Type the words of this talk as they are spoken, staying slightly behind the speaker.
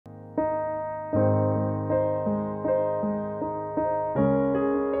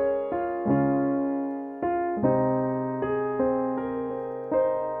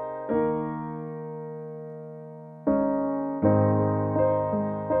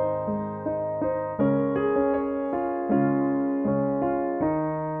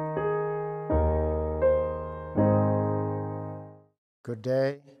Good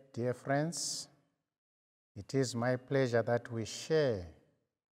day, dear friends. It is my pleasure that we share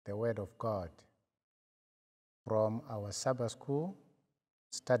the Word of God from our Sabbath School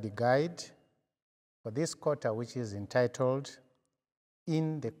study guide for this quarter, which is entitled,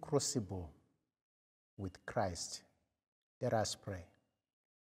 In the Crucible with Christ. Let us pray.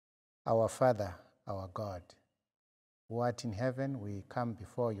 Our Father, our God, who art in heaven, we come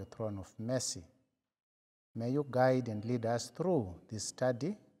before your throne of mercy. May you guide and lead us through this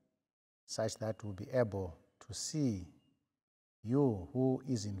study such that we'll be able to see you who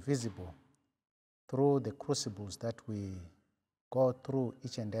is invisible through the crucibles that we go through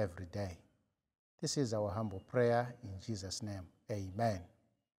each and every day. This is our humble prayer in Jesus' name. Amen.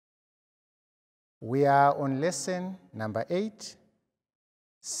 We are on lesson number 8,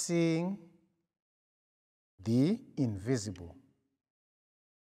 Seeing the Invisible.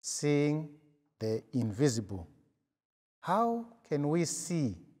 Seeing the invisible. How can we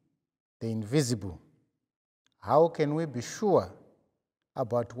see the invisible? How can we be sure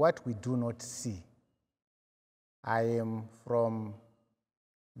about what we do not see? I am from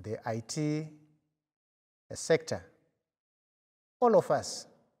the IT sector. All of us,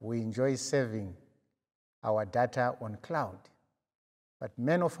 we enjoy saving our data on cloud. But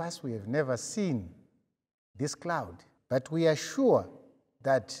many of us, we have never seen this cloud. But we are sure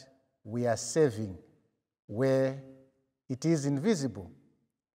that we are saving where it is invisible.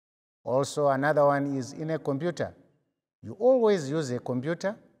 Also, another one is in a computer. You always use a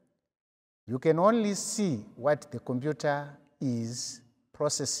computer. You can only see what the computer is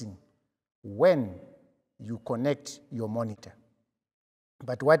processing when you connect your monitor.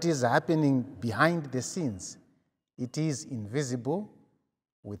 But what is happening behind the scenes, it is invisible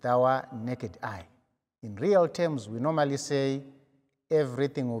with our naked eye. In real terms, we normally say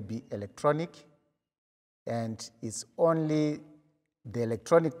everything will be electronic, and it's only the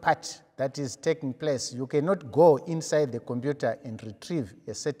electronic part that is taking place. You cannot go inside the computer and retrieve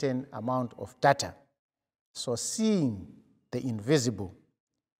a certain amount of data. So seeing the invisible,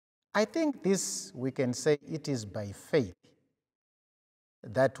 I think this we can say it is by faith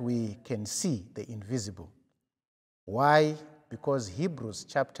that we can see the invisible. Why? Because Hebrews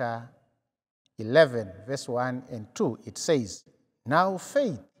chapter 11, verse 1 and 2, it says, Now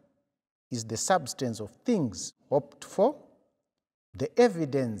faith is the substance of things hoped for, the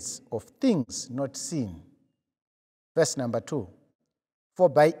evidence of things not seen. Verse number 2, For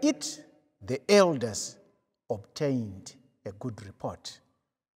by it the elders obtained a good report.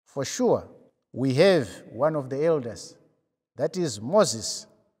 For sure, we have one of the elders, that is Moses.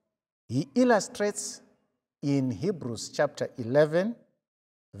 He illustrates in Hebrews chapter 11,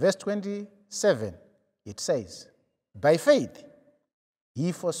 verse 27, it says, By faith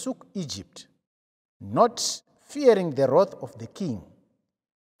he forsook Egypt, not fearing the wrath of the king,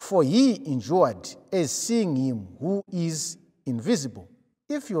 for he endured as seeing him who is invisible.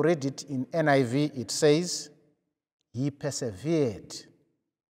 If you read it in NIV, it says, He persevered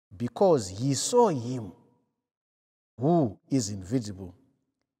because he saw him who is invisible.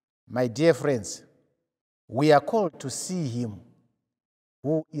 My dear friends, we are called to see him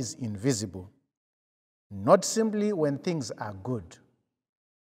who is invisible, not simply when things are good,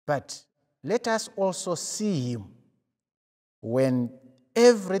 but let us also see him when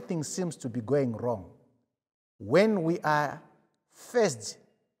everything seems to be going wrong, when we are faced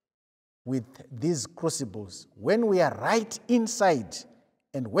with these crucibles, when we are right inside,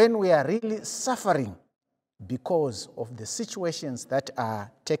 and when we are really suffering because of the situations that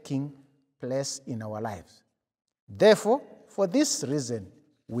are taking place in our lives. Therefore, for this reason,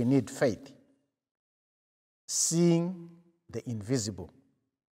 we need faith. Seeing the invisible.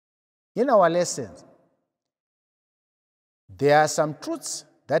 In our lessons, there are some truths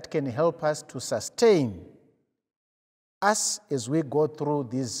that can help us to sustain us as we go through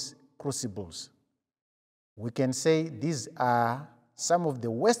these crucibles. We can say these are some of the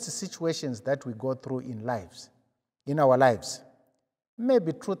worst situations that we go through in our lives.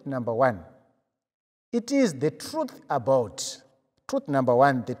 Maybe truth number 1. It is the truth about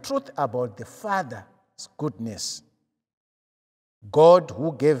the Father's goodness. God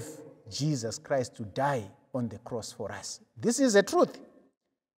who gave Jesus Christ to die on the cross for us. This is a truth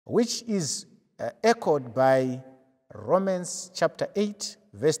which is echoed by Romans chapter 8,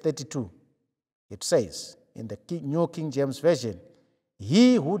 verse 32. It says in the New King James Version,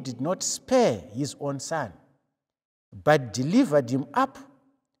 He who did not spare his own son, but delivered him up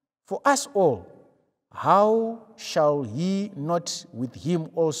for us all, how shall he not with him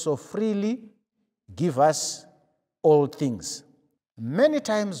also freely give us all things? Many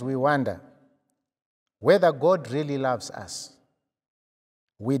times we wonder whether God really loves us.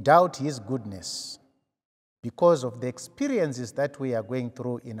 We doubt His goodness because of the experiences that we are going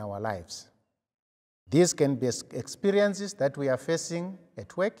through in our lives. These can be experiences that we are facing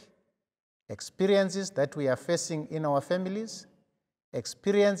at work, experiences that we are facing in our families,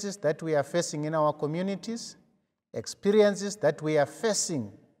 experiences that we are facing in our communities, experiences that we are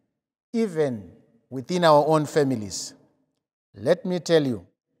facing even within our own families. Let me tell you,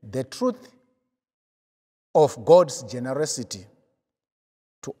 the truth of God's generosity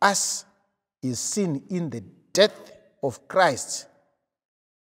to us is seen in the death of Christ.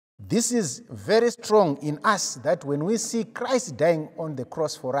 This is very strong in us, that when we see Christ dying on the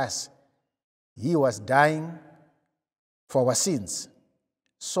cross for us, He was dying for our sins.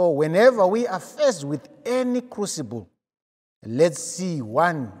 So whenever we are faced with any crucible, let's see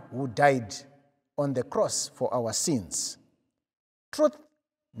one who died on the cross for our sins. Truth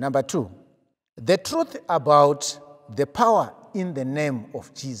number 2, the truth about the power in the name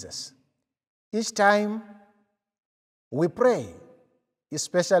of Jesus. Each time we pray,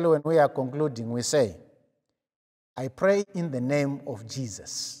 especially when we are concluding, we say, I pray in the name of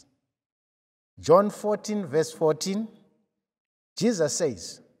Jesus. John 14, verse 14, Jesus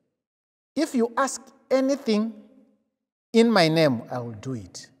says, if you ask anything in my name, I will do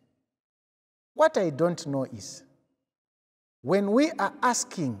it. What I don't know is, when we are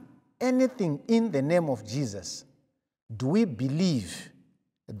asking anything in the name of Jesus, do we believe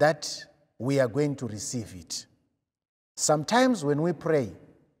that we are going to receive it? Sometimes when we pray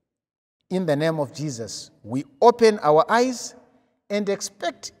in the name of Jesus, we open our eyes and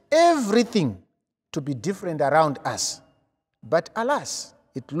expect everything to be different around us. But alas,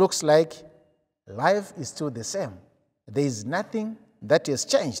 it looks like life is still the same. There is nothing that has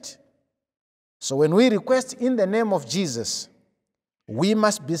changed. So when we request in the name of Jesus, we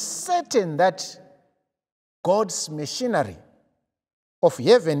must be certain that God's machinery of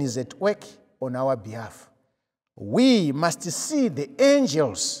heaven is at work on our behalf. We must see the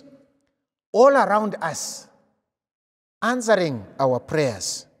angels all around us answering our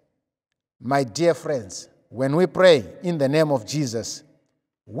prayers. My dear friends, when we pray in the name of Jesus,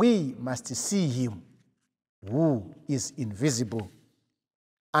 we must see Him who is invisible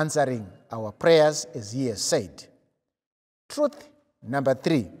answering our prayers as He has said. Truth number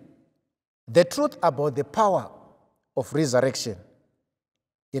 3, the truth about the power of resurrection.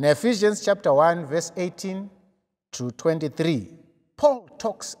 In Ephesians chapter 1, verse 18 to 23, Paul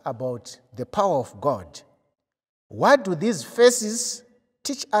talks about the power of God. What do these verses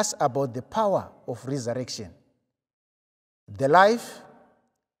teach us about the power of resurrection? The life,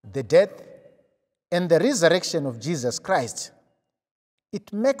 the death, and the resurrection of Jesus Christ.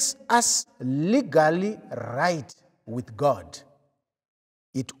 It makes us legally right with God.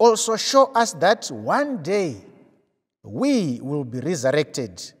 It also shows us that one day we will be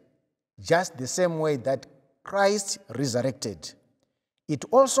resurrected, just the same way that Christ resurrected. It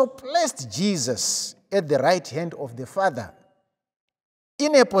also placed Jesus at the right hand of the Father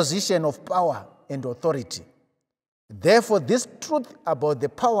in a position of power and authority. Therefore, this truth about the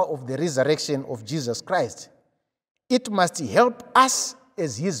power of the resurrection of Jesus Christ, it must help us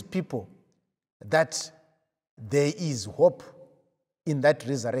as His people that there is hope in that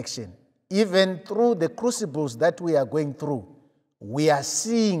resurrection. Even through the crucibles that we are going through, we are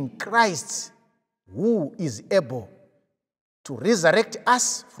seeing Christ who is able to resurrect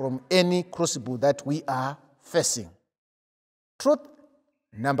us from any crucible that we are facing. Truth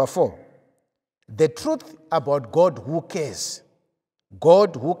number 4, the truth about God who cares,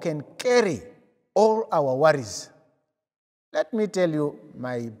 God who can carry all our worries. Let me tell you,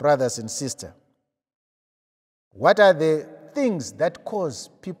 my brothers and sisters, what are the things that cause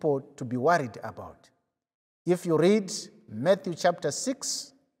people to be worried about? If you read Matthew chapter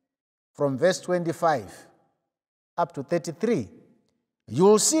 6, from verse 25 up to 33, you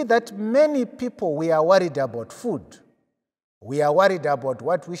will see that many people, we are worried about food. We are worried about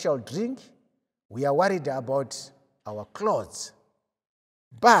what we shall drink. We are worried about our clothes.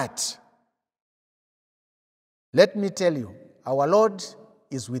 But let me tell you, our Lord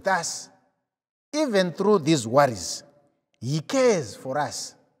is with us even through these worries. He cares for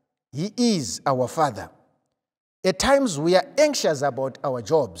us. He is our Father. At times we are anxious about our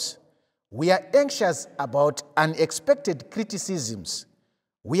jobs. We are anxious about unexpected criticisms.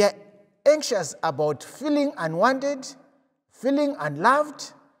 We are anxious about feeling unwanted, feeling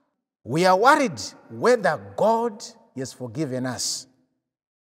unloved. We are worried whether God has forgiven us.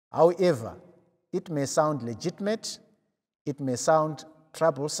 However, it may sound legitimate, it may sound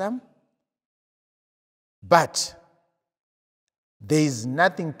troublesome, but there is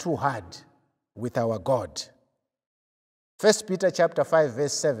nothing too hard with our God. 1 Peter chapter 5,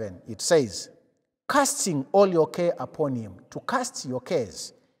 verse 7, it says, casting all your care upon him, to cast your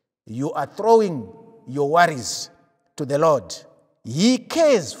cares. You are throwing your worries to the Lord. He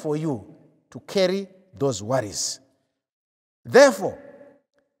cares for you to carry those worries. Therefore,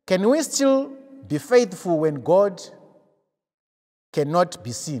 can we still be faithful when God cannot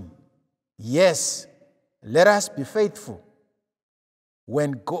be seen? Yes, let us be faithful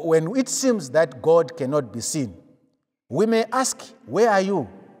when it seems that God cannot be seen. We may ask, where are you,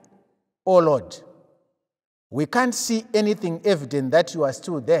 O Lord? We can't see anything evident that you are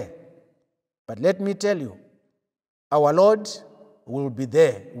still there. But let me tell you, our Lord will be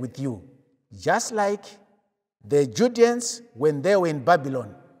there with you. Just like the Judeans, when they were in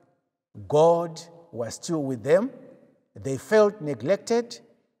Babylon, God was still with them. They felt neglected.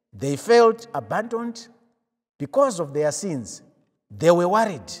 They felt abandoned because of their sins. They were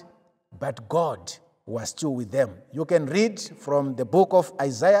worried, but God was still with them. You can read from the book of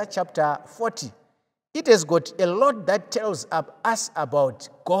Isaiah chapter 40. It has got a lot that tells us about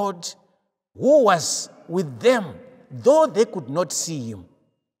God who was with them, though they could not see him.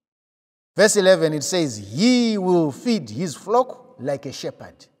 Verse 11, it says, he will feed his flock like a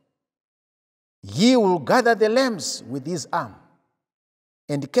shepherd. He will gather the lambs with his arm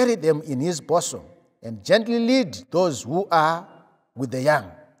and carry them in his bosom and gently lead those who are with the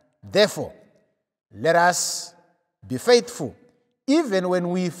young. Therefore, let us be faithful, even when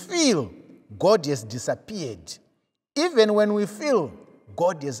we feel God has disappeared, even when we feel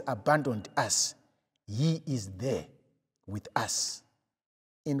God has abandoned us. He is there with us.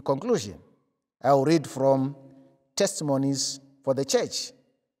 In conclusion, I'll read from Testimonies for the Church,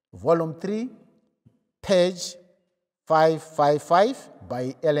 Volume 3, page 555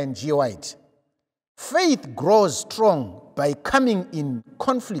 by Ellen G. White. Faith grows strong by coming in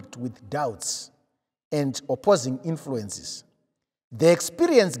conflict with doubts and opposing influences. The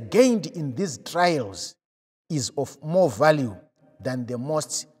experience gained in these trials is of more value than the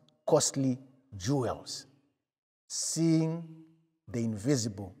most costly jewels. Seeing the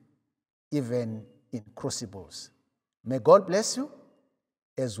invisible, even in crucibles. May God bless you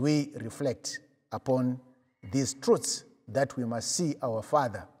as we reflect upon these truths that we must see our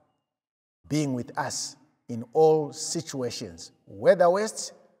Father being with us in all situations, whether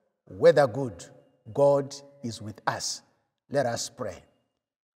worst, whether good. God is with us. Let us pray.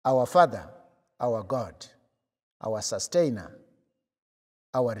 Our Father, our God, our Sustainer,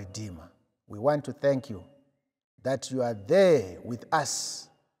 our Redeemer, we want to thank you that you are there with us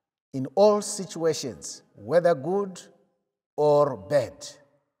in all situations, whether good or bad.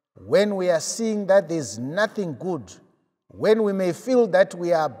 When we are seeing that there's nothing good, when we may feel that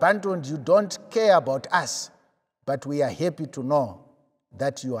we are abandoned, you don't care about us, but we are happy to know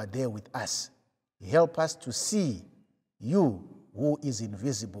that you are there with us. Help us to see you who is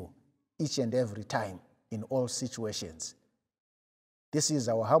invisible each and every time in all situations. This is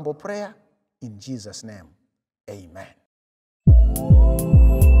our humble prayer in Jesus' name. Amen.